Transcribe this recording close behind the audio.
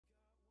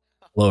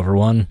Hello,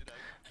 everyone,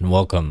 and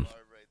welcome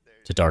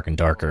to Dark and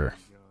Darker.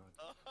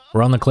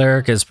 We're on the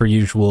Cleric as per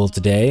usual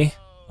today,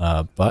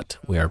 but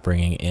we are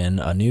bringing in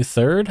a new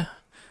third.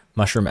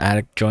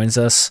 Mushroomaddict joins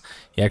us.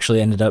 He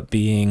actually ended up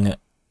being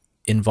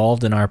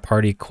involved in our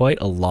party quite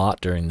a lot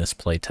during this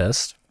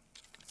playtest.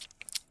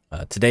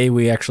 Today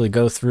we actually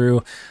go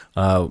through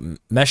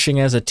meshing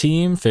as a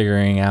team,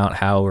 figuring out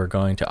how we're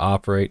going to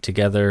operate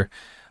together,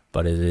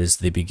 but it is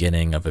the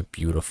beginning of a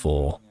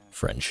beautiful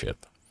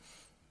friendship.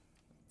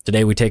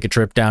 Today we take a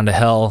trip down to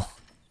hell,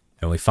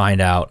 and we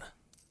find out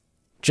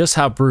just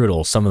how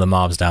brutal some of the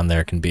mobs down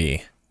there can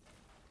be.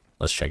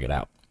 Let's check it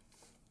out.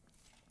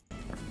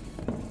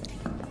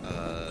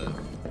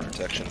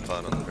 Protection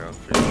pod on the ground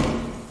for you.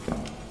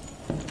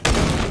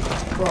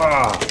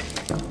 Ah.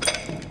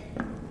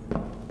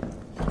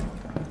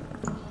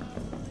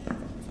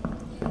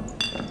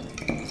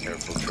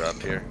 Careful drop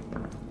here.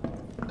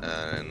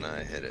 And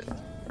I hit it.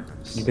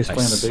 You guys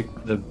Nice. playing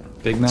the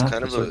big map? It's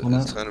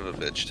The kind of a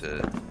bitch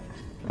to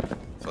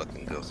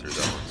fucking go through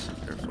that one, so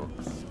careful.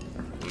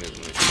 Let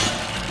me-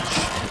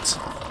 Shit.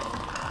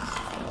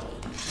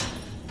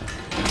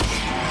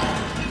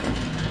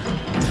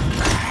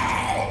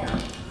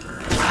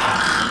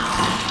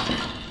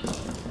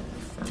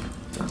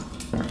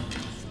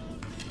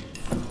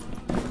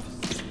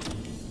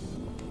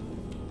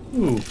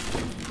 Ooh.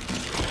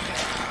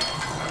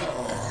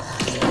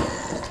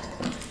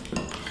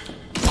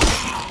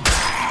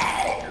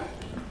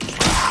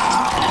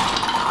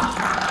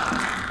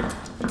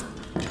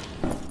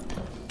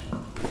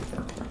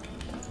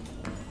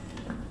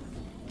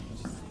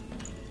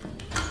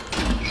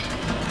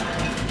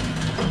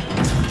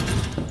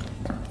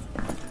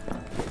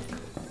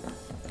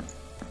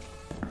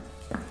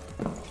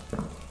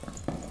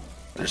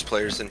 There's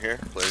players in here.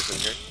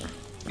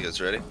 You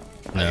guys ready?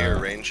 No. I hear a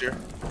ranger.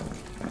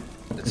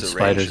 It's There's a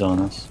spiders ranger. on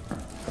us.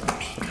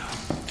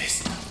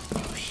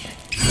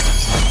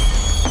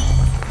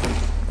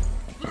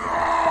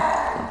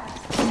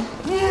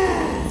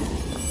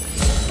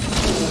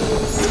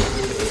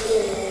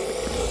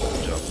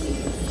 Good job.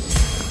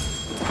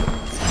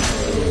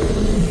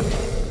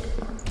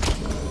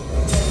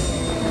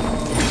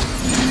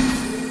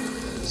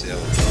 See how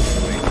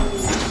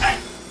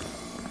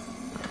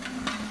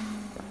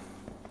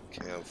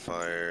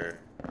campfire,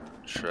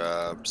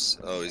 traps.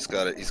 Oh, he's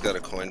got a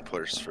coin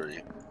purse for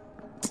you.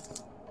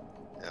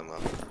 Ammo.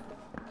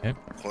 Okay.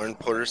 Coin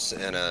purse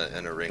and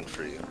a ring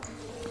for you.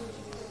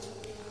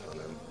 On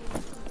him.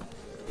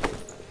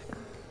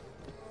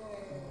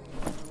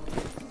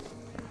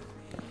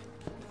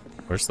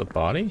 Where's the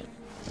body?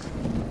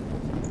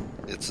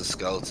 It's a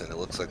skeleton. It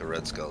looks like a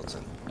red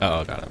skeleton.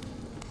 Oh, got it.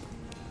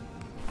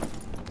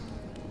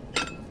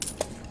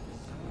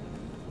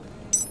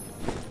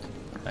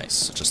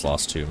 Nice. Just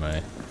lost two of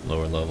my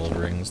lower level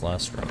rings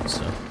last run,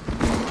 so.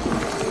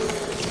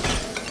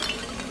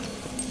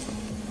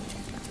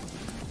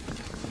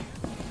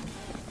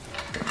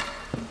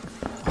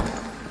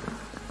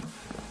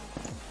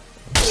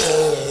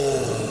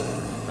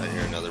 I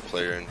hear another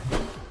player in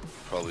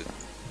probably.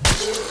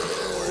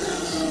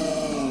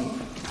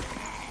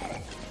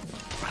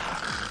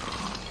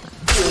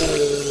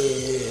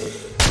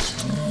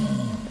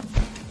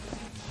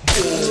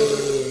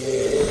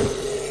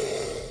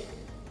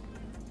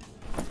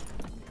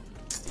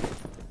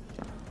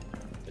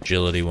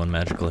 Agility, one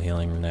magical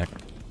healing neck.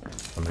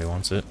 Somebody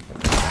wants it.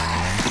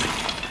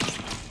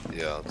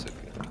 Yeah, I'll take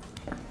it.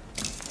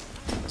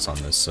 It's on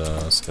this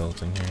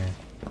skeleton here.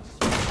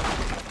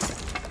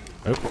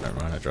 Oh, never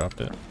mind, I dropped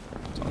it.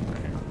 It's on right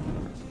here.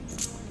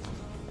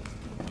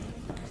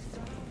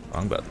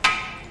 Wrong button.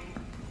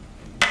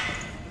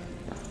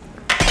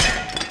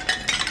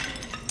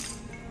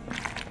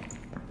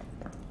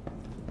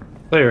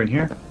 Player in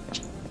here.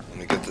 Let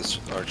me get this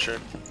archer.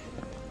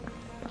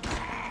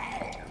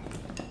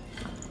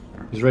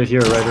 He's right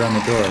here, right around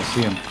the door. I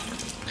see him.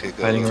 Okay,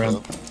 go. Hiding Go,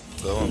 around.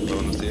 go, I'm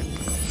going with you.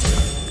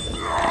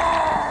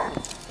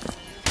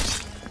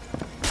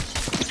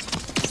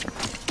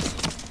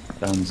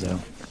 Dunzo.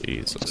 Does it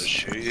Jesus.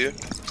 shoot you?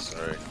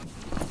 Sorry.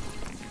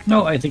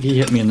 No, I think he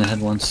hit me in the head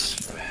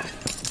once.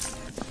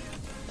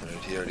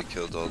 Alright, he already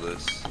killed all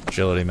this.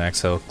 Agility,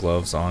 max health,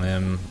 gloves on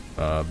him.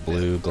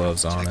 Blue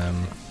gloves on him.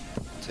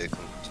 Take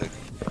him, take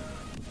him.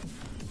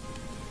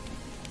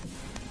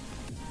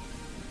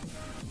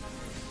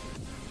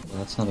 Well,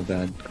 that's not a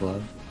bad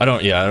glove. I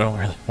don't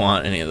really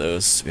want any of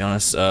those, to be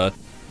honest.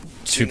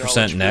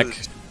 2% neck.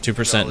 boost.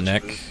 2%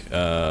 neck,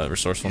 boost.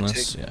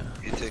 resourcefulness, You yeah.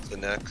 You take the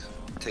neck,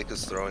 take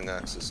his throwing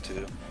axes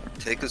too.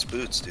 Take his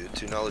boots, dude.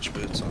 2 knowledge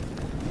boots on.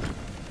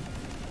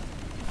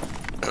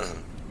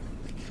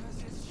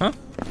 Huh?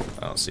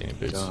 I don't see any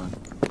boots. God.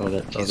 Oh,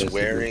 that, He's there's the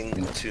wearing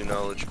boot. 2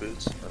 knowledge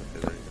boots. Okay,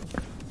 there you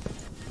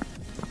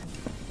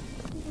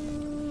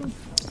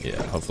go.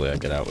 Yeah, hopefully I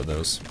get out with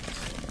those.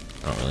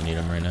 I don't really need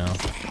them right now.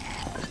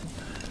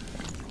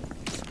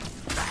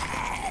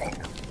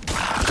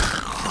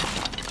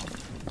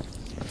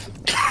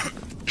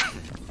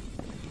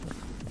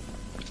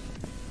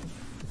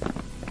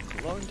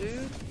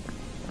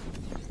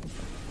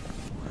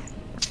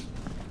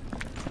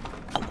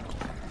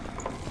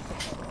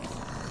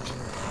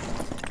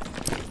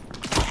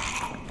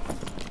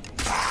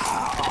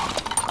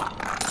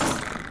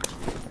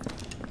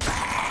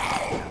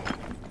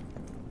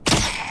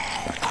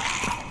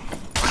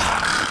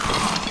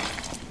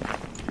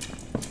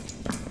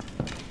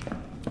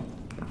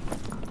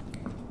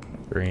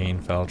 Green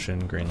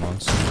falchion, green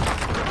lungs.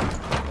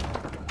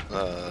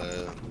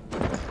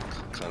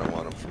 Kind of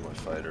want him for my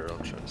fighter. I'll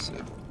try to save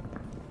him.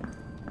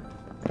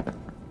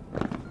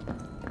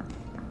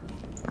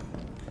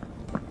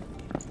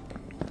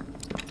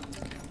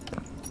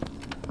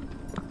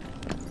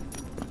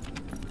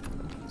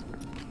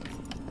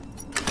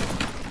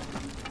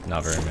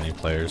 Not very many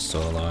players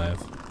still alive.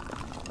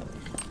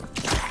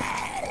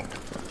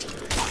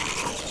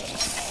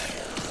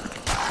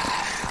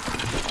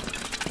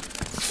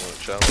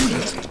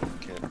 Challenge.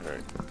 Can't.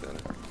 Alright, got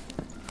it.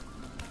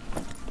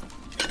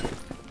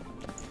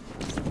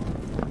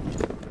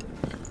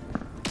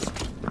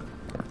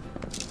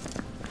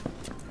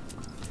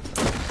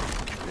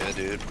 Yeah,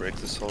 dude, break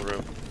this whole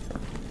room.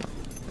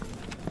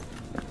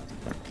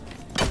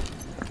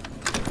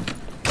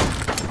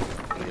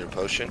 You need a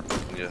potion?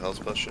 You need a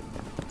health potion?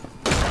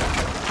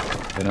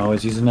 Can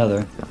always use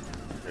another.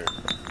 Here.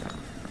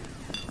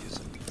 Use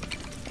it.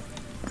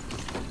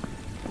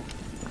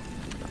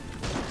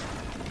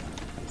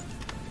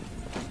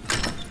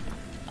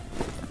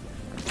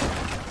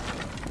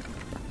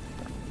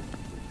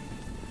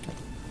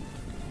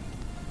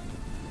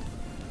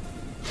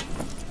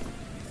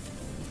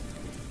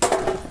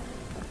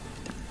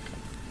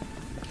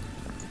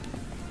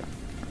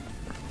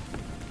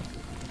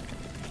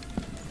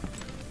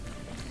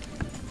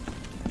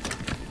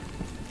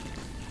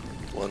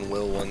 One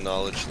will, one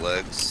knowledge,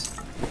 legs,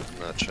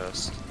 not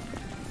chest.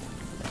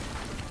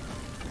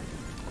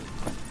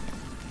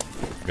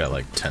 Got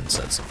like 10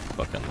 sets of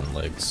fucking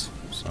legs,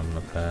 so I'm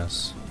gonna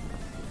pass.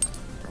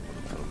 I'm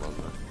gonna put them on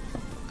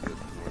the good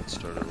red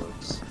starter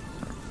legs.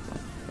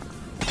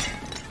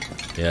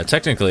 Yeah,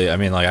 technically, I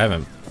mean, like, I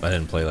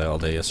didn't play like all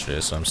day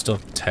yesterday, so I'm still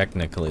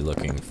technically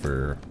looking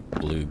for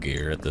blue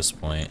gear at this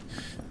point.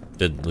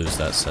 Did lose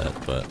that set,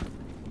 but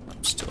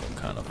I'm still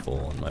kind of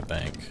full in my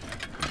bank.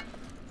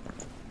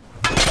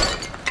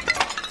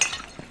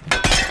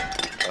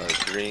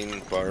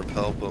 Green barb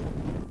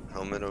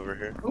helmet over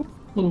here.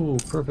 Ooh,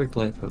 perfect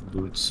life of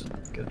boots.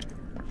 Good.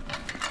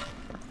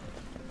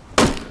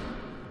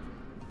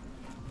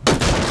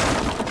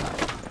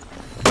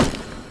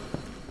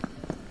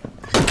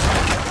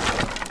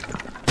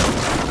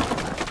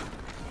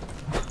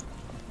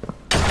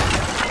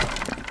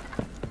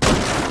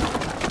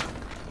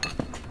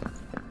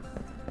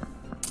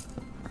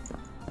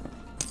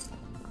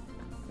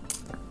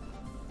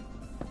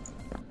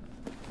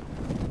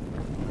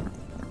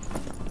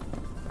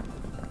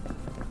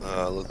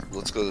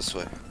 Let's go this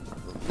way.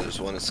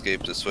 There's one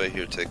escape this way.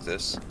 Here, take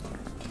this.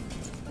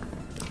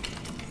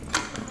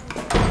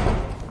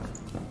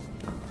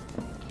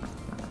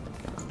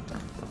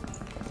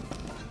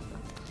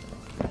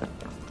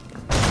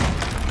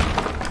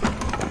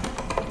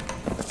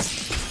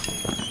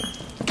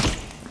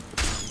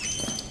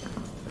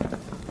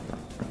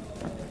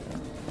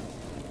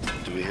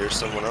 Do we hear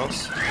someone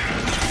else?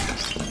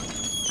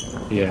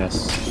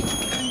 Yes.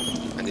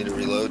 I need to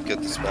reload,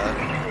 get this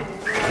back.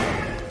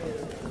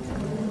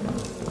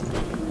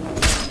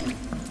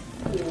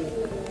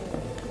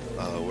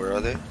 Where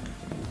are they?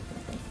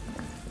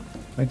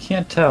 I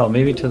can't tell.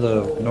 Maybe to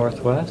the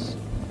northwest?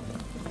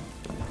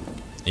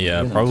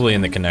 Yeah, probably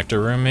in the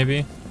connector room,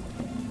 maybe?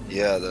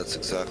 Yeah, that's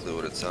exactly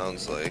what it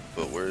sounds like,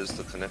 but where is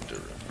the connector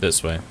room?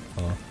 This way.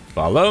 Oh.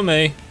 Follow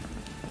me!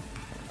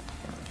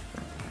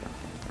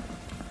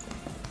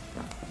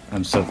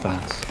 I'm so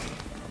fast.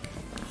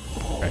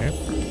 Right.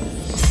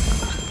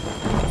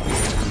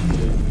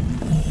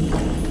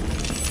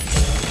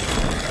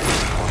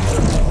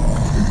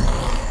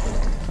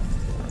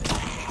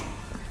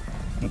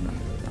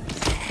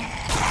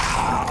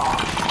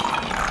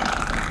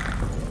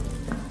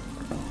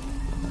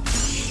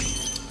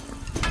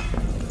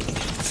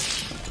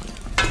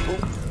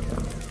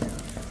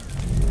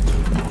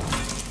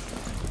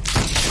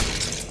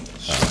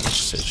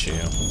 You.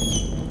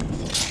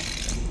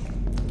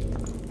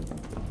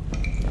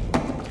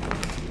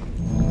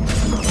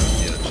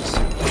 Yeah, just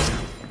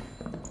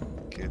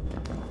okay.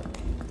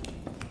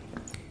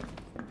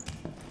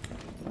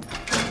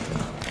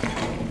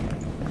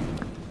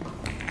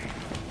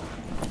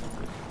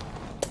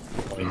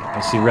 I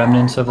see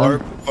remnants of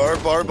them.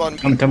 Barb on.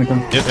 Come.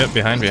 Yep,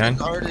 behind. He's hitting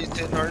hard.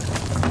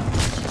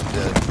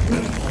 Dead.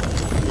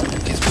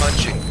 He's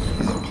punching.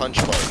 He's a punch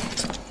barb.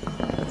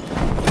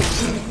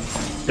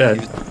 Dead.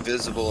 He's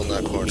visible in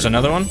that corner. There's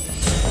another one?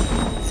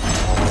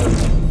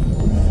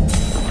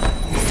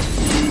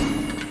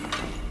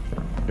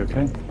 You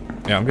okay?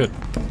 Yeah, I'm good.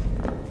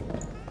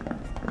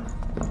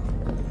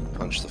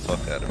 Punch the fuck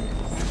out of me.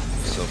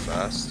 So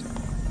fast.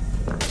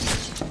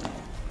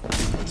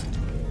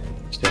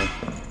 He's dead.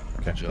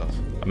 Okay. Good job.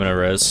 I'm gonna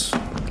res.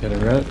 Get a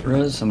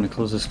res. I'm gonna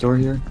close this door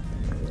here.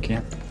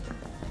 Can't.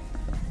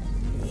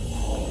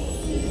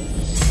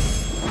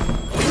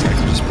 I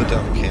can just put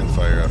down a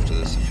campfire after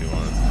this if you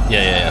want.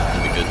 Yeah,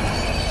 that'd be good.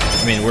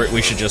 I mean,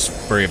 we should just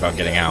worry about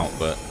getting out,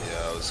 but...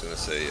 Yeah, I was gonna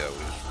say, yeah,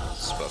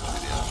 it's about to be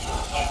the end of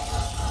the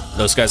match.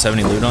 Those guys have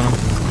any loot on them?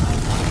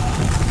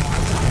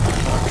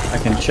 I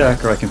can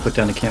check, or I can put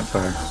down a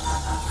campfire.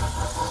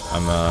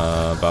 I'm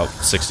about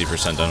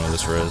 60% done with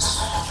this res.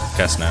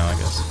 Cast now, I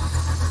guess.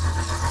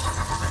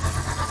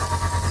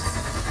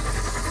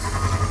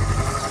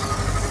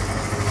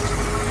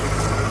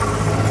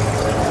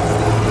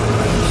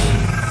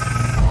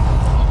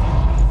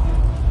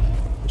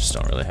 Just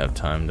don't really have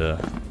time to.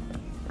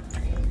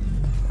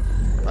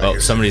 Oh,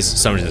 somebody's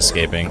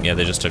escaping. Yeah,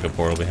 they just took a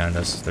portal behind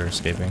us. They're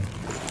escaping.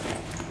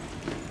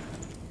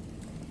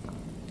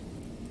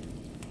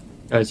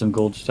 Got some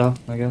gold stuff,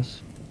 I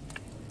guess.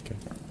 Okay.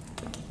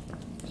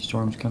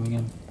 Storm's coming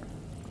in.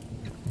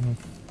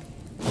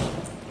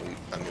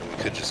 I mean, we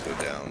could just go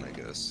down, I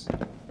guess.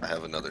 I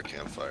have another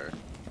campfire.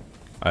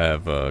 I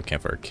have a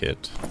campfire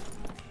kit.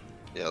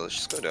 Yeah, let's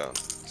just go down.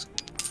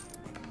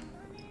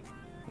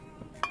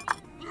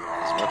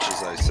 As much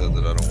as I said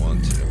that I don't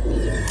want to,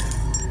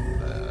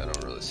 I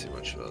don't really see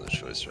much of other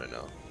choice right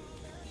now.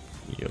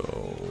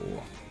 Yo.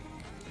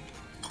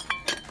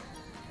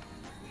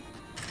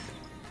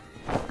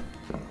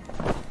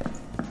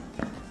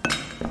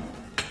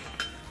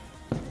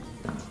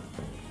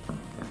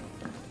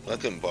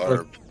 Fucking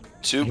barb.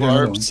 Two Here's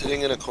another barbs one.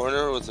 sitting in a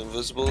corner with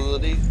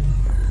invisibility.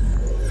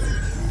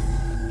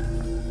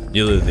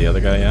 You looted the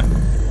other guy, yeah?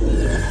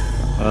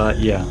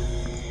 Yeah.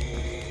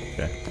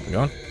 Okay, we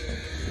going?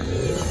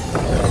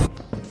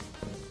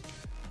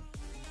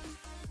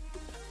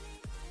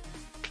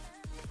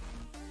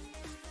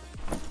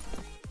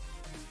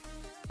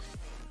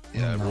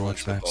 Yeah, everyone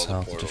Watch took max all the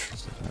health.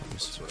 portals.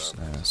 That's what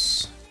happened.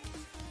 nice.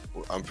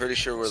 I'm pretty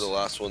sure we're the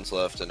last ones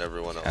left and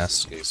everyone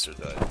else escaped or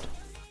died.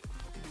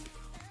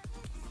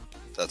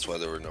 That's why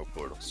there were no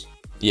portals.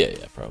 Yeah,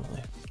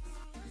 probably.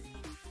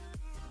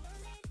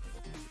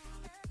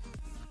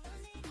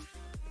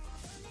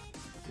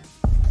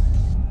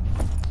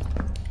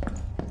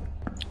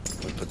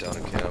 We put down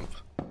a camp.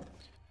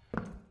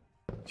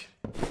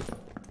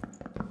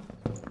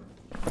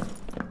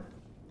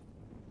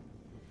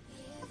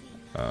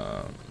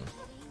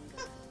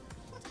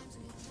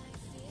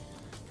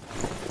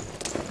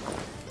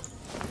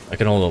 I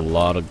can hold a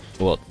lot of.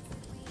 Well,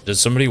 does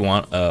somebody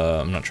want?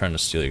 I'm not trying to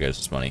steal you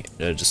guys' money.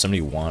 Does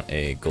somebody want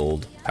a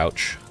gold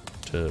pouch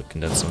to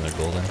condense some of their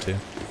gold into?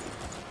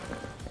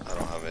 I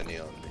don't have any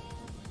on me.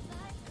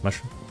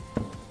 Mushroom.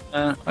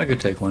 I could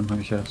take one, I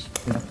guess.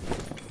 Yeah.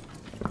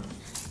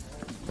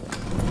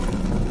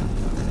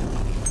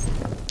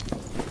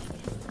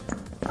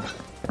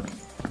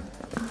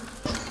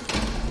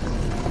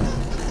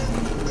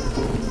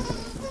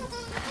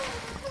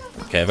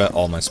 Okay, I've got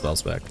all my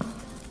spells back.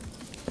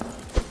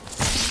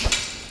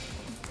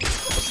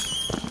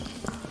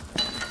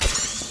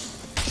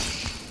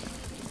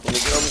 Let me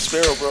get on the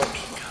sparrow, bro.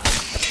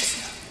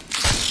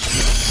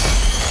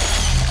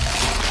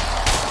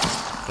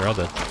 They're all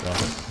dead. They're all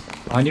dead.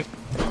 Behind you.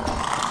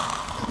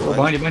 Oh,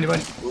 behind you.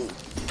 Ooh.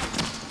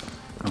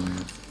 Oh,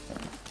 man.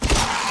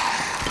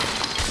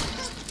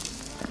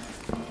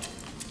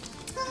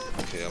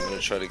 Okay, I'm gonna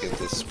try to get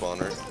this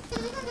spawner.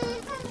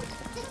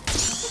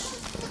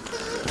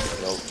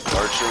 No,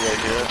 archer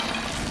right here.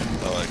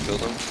 Oh, I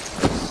killed him.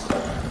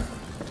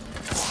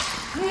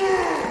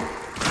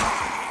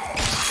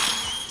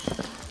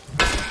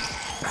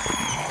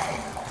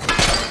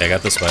 Okay, I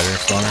got the spider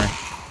spawner.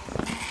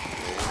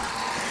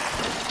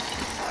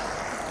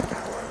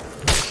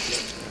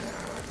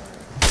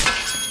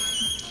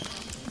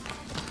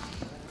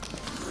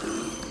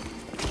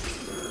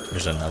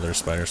 There's another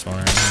spider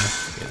spawner in here.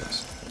 Look at this.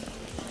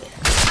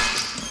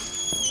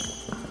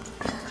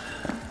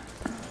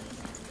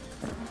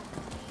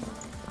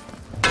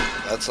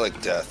 That's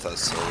like death us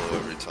solo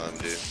every time,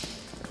 dude.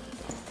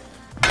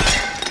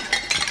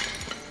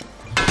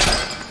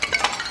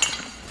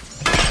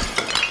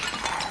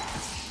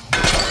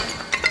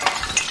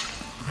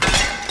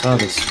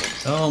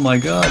 Oh my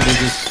god, they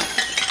just...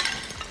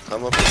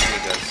 Come up with me,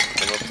 guys.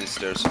 Come up these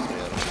stairs with me. I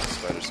don't want the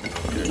spiders coming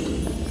up here.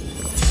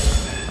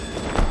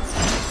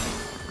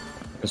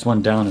 There's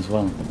one down as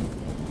well.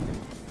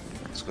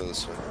 Let's go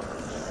this way.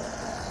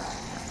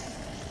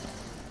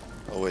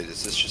 Oh wait,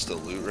 is this just a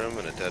loot room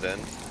and a dead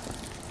end?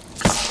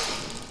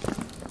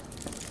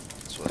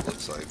 That's what it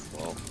looks like.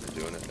 Well, we're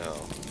doing it now.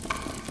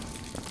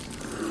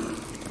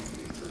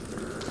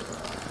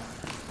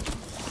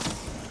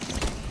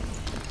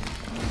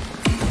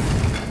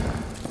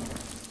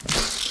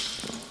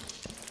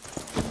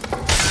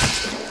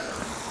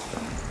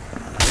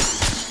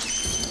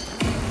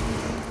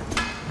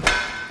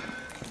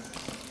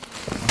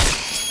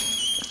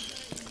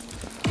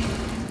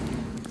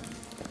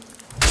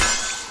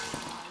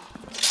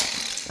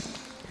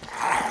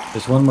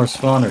 There's one more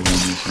spawner down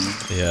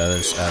here. Yeah,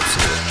 there's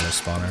absolutely another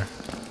spawner.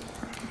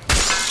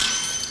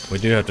 We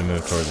do have to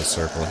move toward the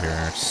circle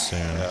here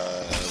soon.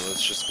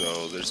 Let's just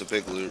go. There's a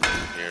big loot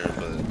room here,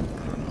 but I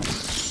don't know.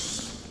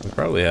 We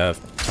probably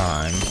have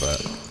time,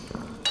 but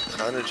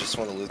Kinda just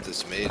want to loot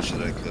this mage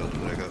that I killed,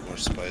 but I got more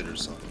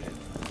spiders on me.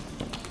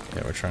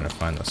 yeah, we're trying to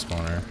find the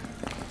spawner.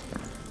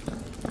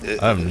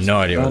 I have no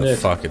idea where the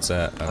fuck it's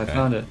at. Okay. I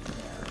found it.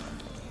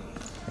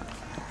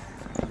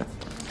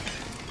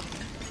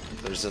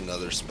 There's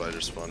another spider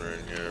spawner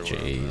in here.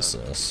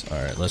 Jesus.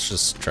 Alright, let's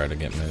just try to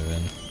get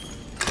moving.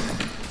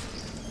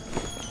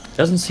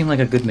 Doesn't seem like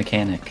a good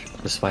mechanic,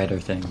 the spider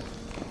thing.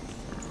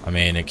 I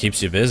mean, it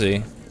keeps you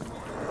busy.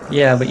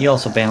 Yeah, but you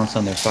also bounce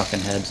on their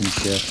fucking heads and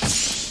shit.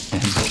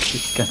 And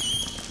it's got...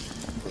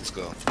 Let's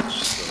go. Let's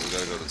just go. We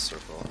gotta go to the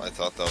circle. I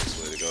thought that was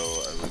the way to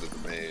go. I looked at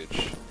the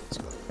mage. Let's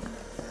go.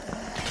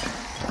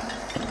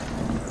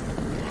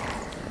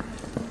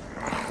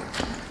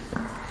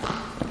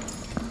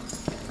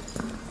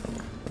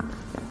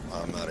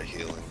 I'm out of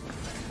healing.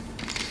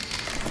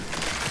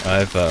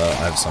 I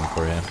have some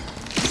for you.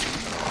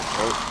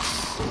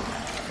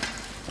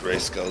 Oh. Gray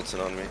skeleton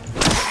on me.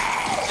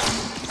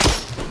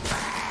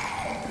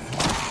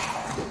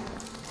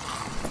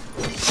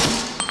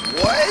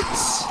 What?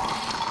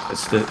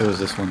 It was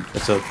this one.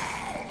 It's a...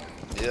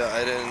 Yeah,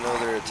 I didn't know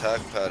their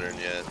attack pattern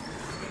yet.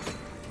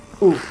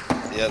 Ooh.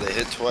 Yeah, they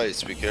hit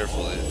twice. Be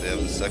careful. They have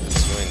a second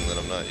swing that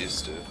I'm not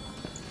used to.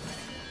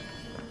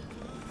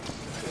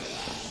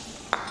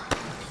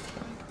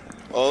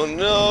 Oh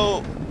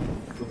no!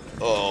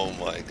 Oh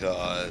my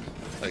god.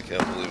 I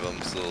can't believe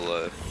I'm still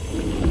alive.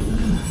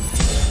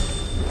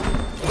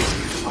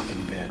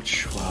 Fucking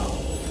bitch. Wow.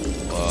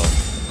 Wow.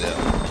 Yeah.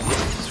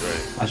 That's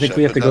right. I think Should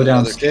we have to put go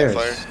down another downstairs.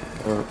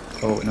 campfire? Or...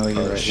 Oh, no,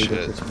 you're right. We Shit. go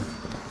this way.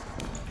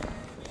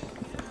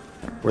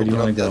 Where do you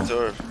Open want to up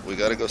go? that door. We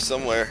gotta go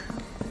somewhere.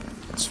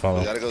 Let's follow.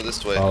 We gotta go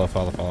this way. Follow. I'm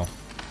gonna go.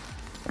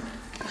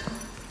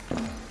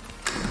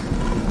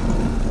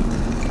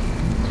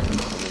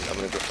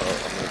 Oh,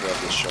 I'm gonna grab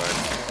this shrine. I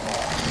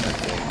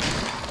think.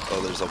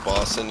 Oh, there's a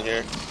boss in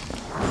here.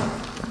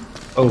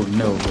 Oh,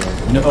 no,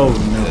 bro. No, oh,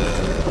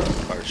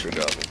 no. Archer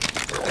got me.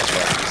 That's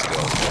why these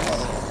go.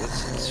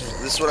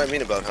 This is what I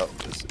mean about how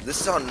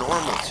this is on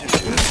normal too,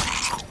 dude.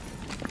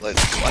 Like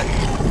what?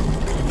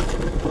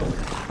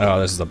 Oh,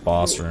 this is the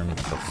boss room. What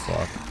the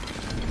fuck?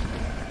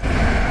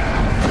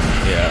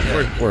 Yeah,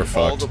 we're All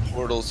fucked. the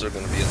portals are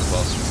gonna be in the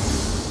boss room.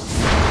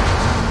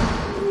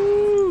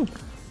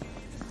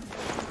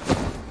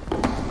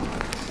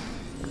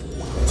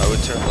 I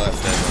would turn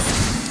left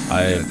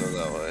and go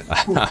that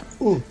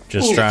way.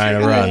 Just trying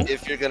to run.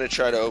 If you're gonna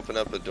try to open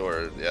up a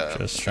door, yeah.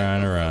 Just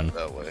trying to run.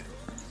 That way.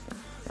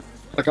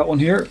 I got one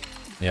here.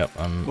 Yep,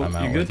 I'm Oh,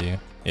 out you with good? you.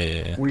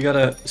 Yeah. We got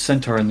a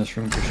centaur in this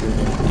room for sure.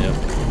 Yep.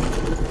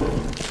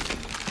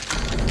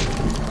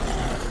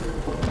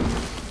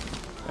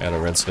 I got a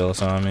red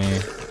skeleton on me.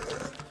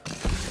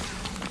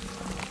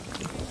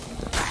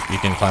 You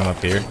can climb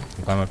up here.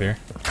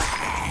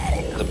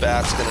 The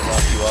bat's gonna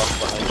knock you off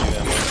behind you,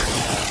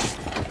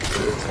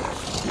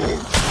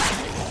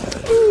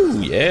 Emma.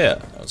 Ooh, yeah.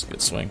 That was a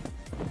good swing.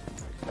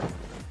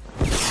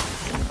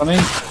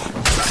 Coming.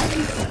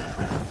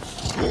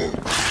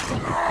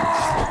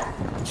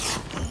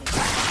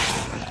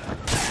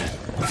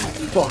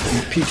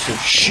 Fucking piece of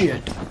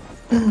shit.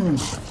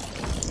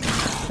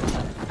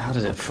 How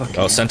did it fucking...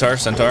 Oh, centaur.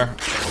 He can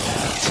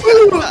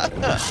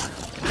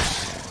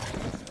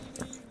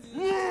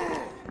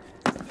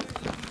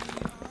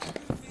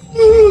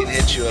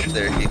hit you up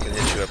there.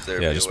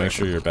 Yeah, be just aware. make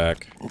sure you're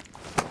back.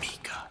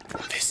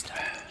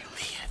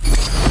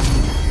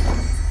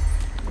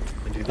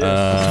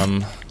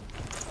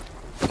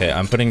 Okay,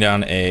 I'm putting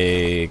down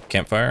a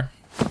campfire.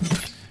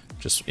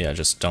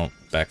 Just don't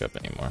back up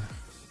anymore.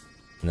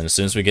 And then as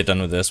soon as we get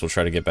done with this, we'll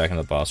try to get back in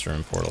the boss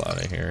room portal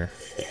out of here.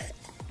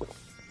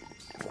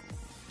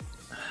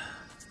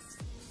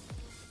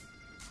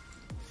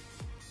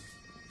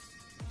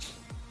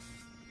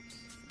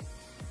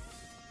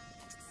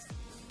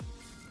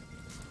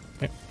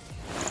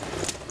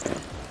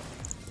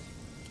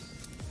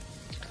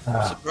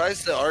 I'm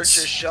surprised the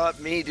archer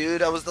shot me,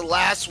 dude. I was the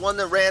last one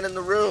that ran in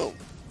the room.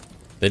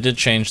 They did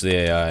change the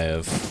AI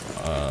of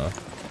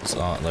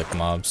like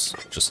mobs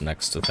just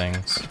next to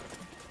things.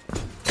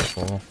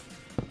 Cool.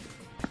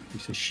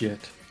 Piece of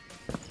shit.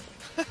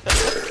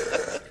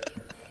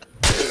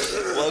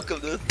 Welcome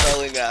to the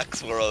Felling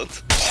Axe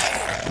world.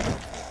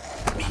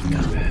 You're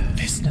never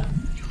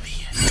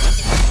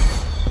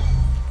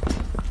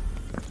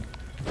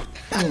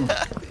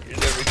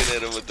gonna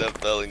hit him with that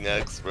Felling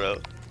Axe, bro.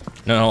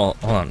 No,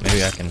 hold on.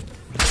 Maybe I can.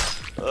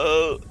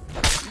 Oh,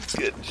 he's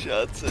getting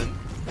shots in.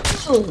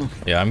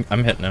 Yeah,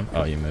 I'm hitting him.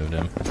 Oh, you moved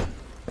him.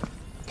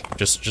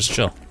 Just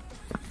chill.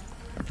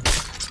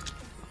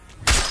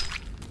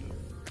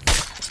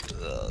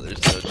 Oh,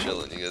 there's no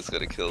chilling. You guys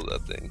gotta kill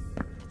that thing.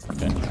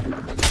 Okay.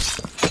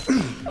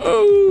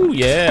 Oh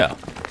yeah.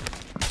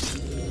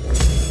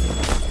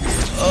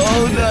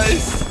 Oh,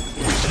 nice.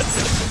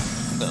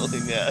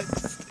 Felling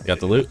Axe. Got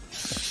the loot.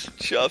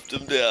 Chopped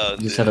him down.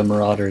 You just had a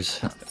Marauder's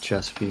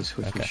chest piece,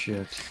 which is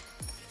shit.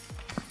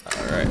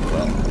 Alright,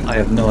 well. I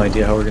have no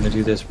idea how we're gonna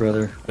do this,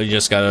 brother. We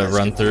just gotta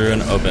run through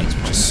and open.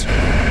 Just.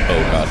 Oh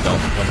god, don't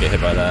get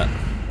hit by that.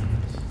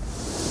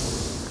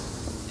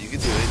 You can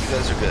do it. You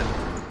guys are good.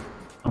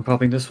 I'm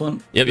popping this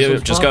one. Yep, This yep,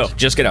 one's just go. popped.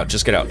 Just get out,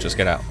 just get out, just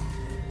get out.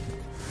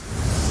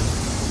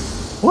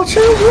 Watch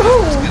out,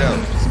 bro! Get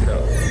out. Just get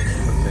out.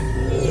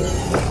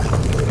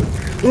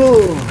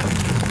 Oh.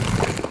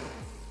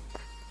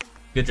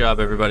 Good job,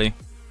 everybody.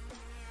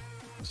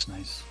 That's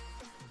nice.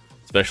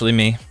 Especially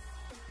me.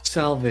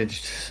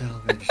 Salvaged.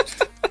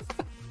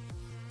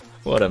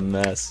 What a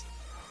mess.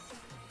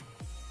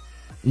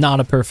 Not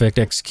a perfect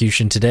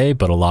execution today,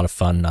 but a lot of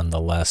fun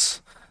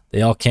nonetheless.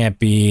 They all can't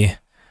be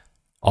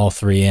all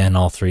 3 in,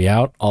 all 3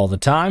 out all the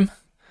time.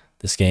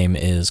 This game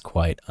is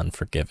quite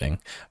unforgiving.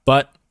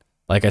 But,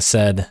 like I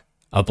said,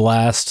 a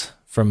blast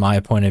from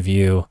my point of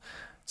view.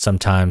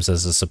 Sometimes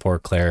as a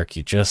support cleric,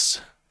 you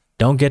just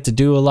don't get to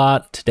do a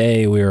lot.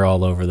 Today, we were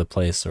all over the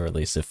place, or at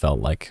least it felt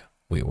like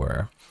we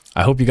were.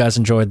 I hope you guys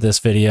enjoyed this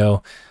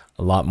video.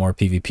 A lot more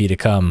PvP to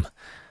come.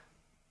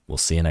 We'll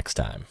see you next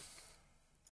time.